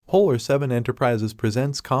Polar 7 Enterprises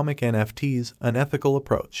presents Comic NFTs, an ethical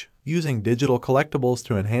approach, using digital collectibles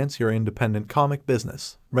to enhance your independent comic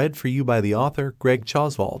business. Read for you by the author, Greg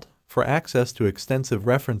Choswald. For access to extensive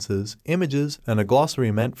references, images, and a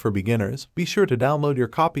glossary meant for beginners, be sure to download your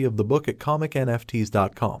copy of the book at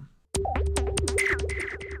comicnfts.com.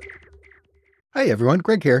 Hi everyone,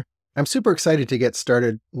 Greg here. I'm super excited to get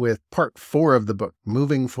started with part 4 of the book,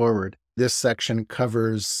 Moving Forward. This section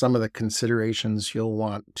covers some of the considerations you'll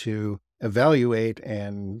want to evaluate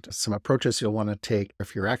and some approaches you'll want to take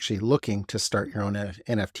if you're actually looking to start your own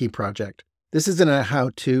NFT project. This isn't a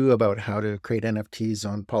how-to about how to create NFTs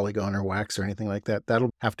on Polygon or Wax or anything like that.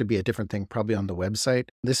 That'll have to be a different thing probably on the website.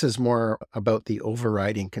 This is more about the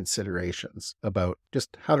overriding considerations about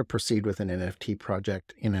just how to proceed with an NFT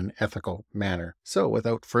project in an ethical manner. So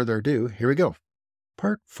without further ado, here we go.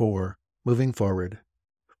 Part 4, Moving Forward.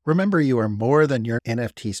 Remember, you are more than your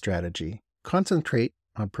NFT strategy. Concentrate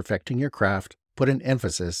on perfecting your craft. Put an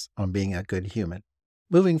emphasis on being a good human.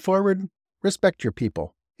 Moving forward, respect your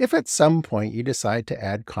people. If at some point you decide to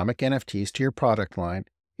add comic NFTs to your product line,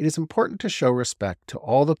 it is important to show respect to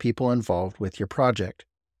all the people involved with your project,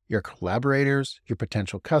 your collaborators, your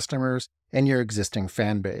potential customers, and your existing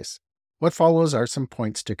fan base. What follows are some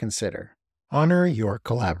points to consider. Honor your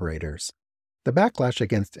collaborators. The backlash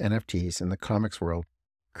against NFTs in the comics world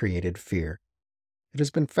created fear. It has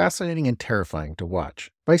been fascinating and terrifying to watch.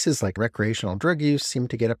 Vices like recreational drug use seem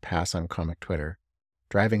to get a pass on comic Twitter.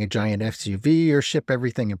 Driving a giant SUV or ship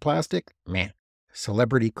everything in plastic? Meh.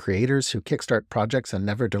 Celebrity creators who kickstart projects and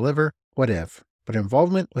never deliver? What if? But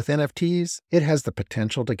involvement with NFTs? It has the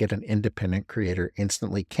potential to get an independent creator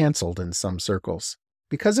instantly canceled in some circles.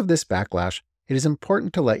 Because of this backlash, it is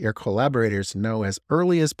important to let your collaborators know as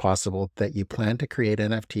early as possible that you plan to create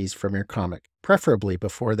NFTs from your comic, preferably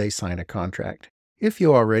before they sign a contract. If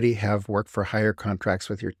you already have work-for-hire contracts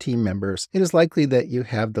with your team members, it is likely that you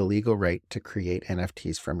have the legal right to create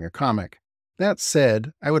NFTs from your comic. That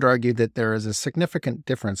said, I would argue that there is a significant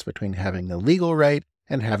difference between having the legal right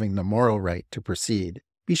and having the moral right to proceed.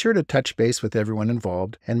 Be sure to touch base with everyone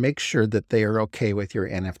involved and make sure that they are okay with your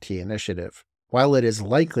NFT initiative. While it is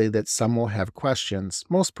likely that some will have questions,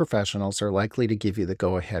 most professionals are likely to give you the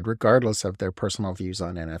go-ahead regardless of their personal views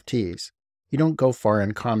on NFTs. You don't go far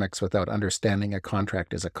in comics without understanding a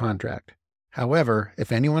contract is a contract. However,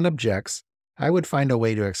 if anyone objects, I would find a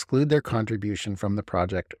way to exclude their contribution from the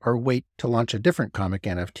project or wait to launch a different comic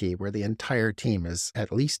NFT where the entire team is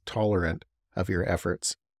at least tolerant of your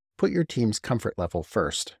efforts. Put your team's comfort level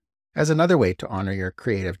first. As another way to honor your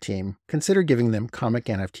creative team, consider giving them comic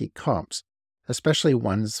NFT comps, especially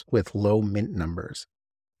ones with low mint numbers.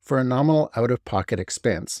 For a nominal out-of-pocket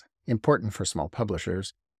expense, important for small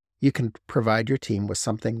publishers, you can provide your team with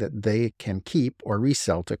something that they can keep or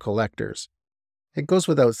resell to collectors. It goes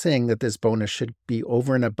without saying that this bonus should be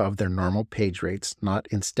over and above their normal page rates, not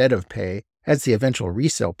instead of pay, as the eventual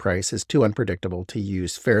resale price is too unpredictable to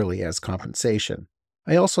use fairly as compensation.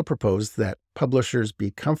 I also propose that publishers be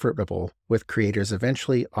comfortable with creators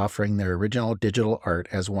eventually offering their original digital art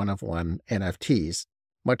as one-of-one NFTs,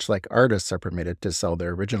 much like artists are permitted to sell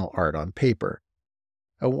their original art on paper.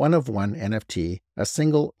 A one-of-one NFT, a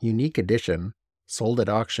single unique edition, sold at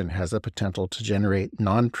auction has the potential to generate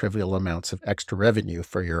non-trivial amounts of extra revenue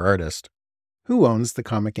for your artist. Who owns the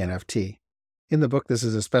comic NFT? In the book, this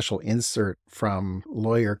is a special insert from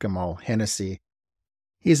lawyer Gamal Hennessy.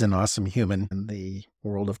 He's an awesome human in the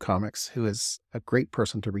world of comics who is a great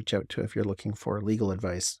person to reach out to if you're looking for legal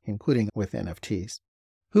advice, including with NFTs.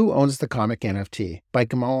 Who owns the comic NFT? By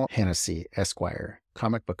Gamal Hennessy, Esquire,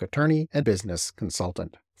 comic book attorney and business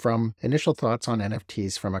consultant. From Initial Thoughts on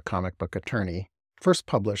NFTs from a Comic Book Attorney, first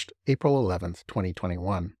published April 11th,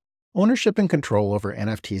 2021. Ownership and control over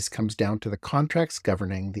NFTs comes down to the contracts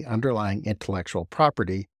governing the underlying intellectual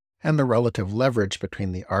property and the relative leverage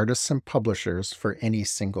between the artists and publishers for any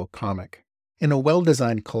single comic. In a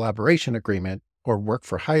well-designed collaboration agreement or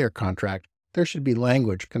work-for-hire contract, there should be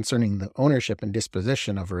language concerning the ownership and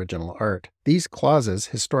disposition of original art. These clauses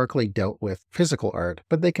historically dealt with physical art,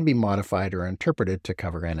 but they can be modified or interpreted to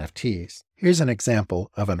cover NFTs. Here's an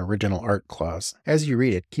example of an original art clause. As you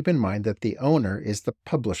read it, keep in mind that the owner is the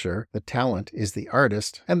publisher, the talent is the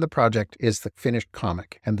artist, and the project is the finished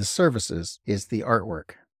comic, and the services is the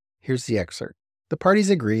artwork. Here's the excerpt. The parties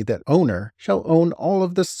agree that owner shall own all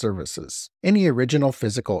of the services. Any original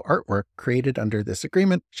physical artwork created under this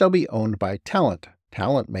agreement shall be owned by talent,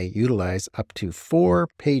 Talent may utilize up to 4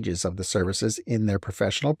 pages of the services in their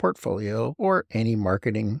professional portfolio or any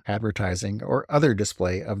marketing, advertising, or other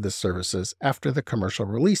display of the services after the commercial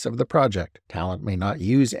release of the project. Talent may not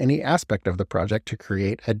use any aspect of the project to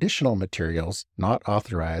create additional materials not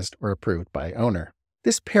authorized or approved by owner.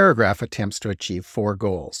 This paragraph attempts to achieve 4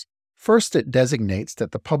 goals. First, it designates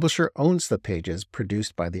that the publisher owns the pages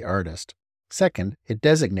produced by the artist. Second, it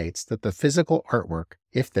designates that the physical artwork,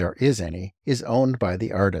 if there is any, is owned by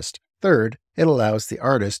the artist. Third, it allows the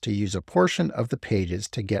artist to use a portion of the pages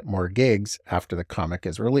to get more gigs after the comic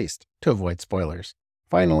is released, to avoid spoilers.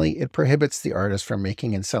 Finally, it prohibits the artist from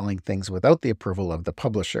making and selling things without the approval of the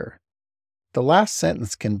publisher. The last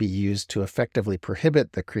sentence can be used to effectively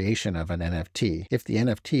prohibit the creation of an NFT if the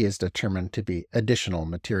NFT is determined to be additional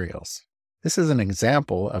materials. This is an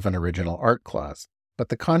example of an original art clause, but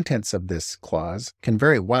the contents of this clause can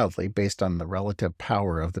vary wildly based on the relative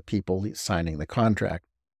power of the people signing the contract.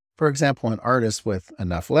 For example, an artist with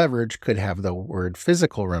enough leverage could have the word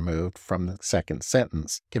physical removed from the second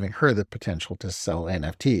sentence, giving her the potential to sell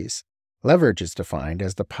NFTs. Leverage is defined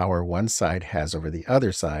as the power one side has over the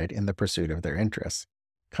other side in the pursuit of their interests.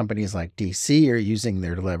 Companies like DC are using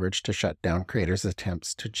their leverage to shut down creators'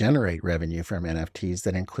 attempts to generate revenue from NFTs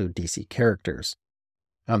that include DC characters.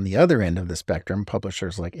 On the other end of the spectrum,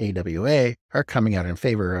 publishers like AWA are coming out in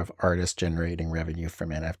favor of artists generating revenue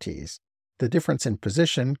from NFTs. The difference in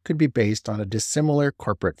position could be based on a dissimilar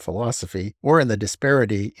corporate philosophy, or in the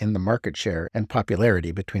disparity in the market share and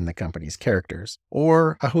popularity between the company's characters,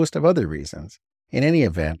 or a host of other reasons. In any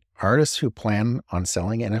event, artists who plan on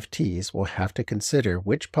selling NFTs will have to consider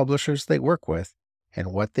which publishers they work with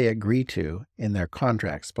and what they agree to in their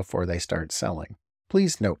contracts before they start selling.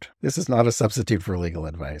 Please note, this is not a substitute for legal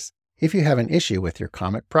advice. If you have an issue with your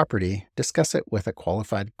comic property, discuss it with a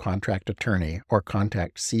qualified contract attorney or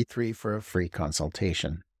contact C3 for a free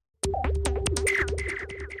consultation.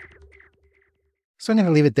 So I'm going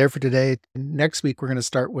to leave it there for today. Next week, we're going to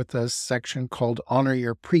start with a section called Honor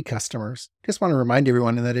Your Pre-Customers. Just want to remind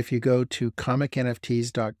everyone that if you go to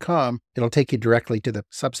comicnfts.com, it'll take you directly to the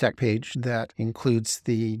Substack page that includes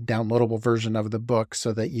the downloadable version of the book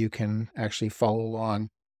so that you can actually follow along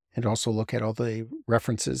and also look at all the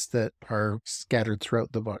references that are scattered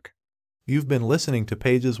throughout the book. You've been listening to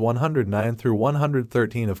pages 109 through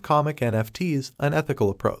 113 of Comic NFTs, An Ethical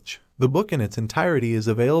Approach. The book in its entirety is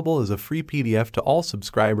available as a free PDF to all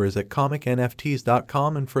subscribers at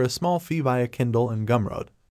comicnfts.com and for a small fee via Kindle and Gumroad.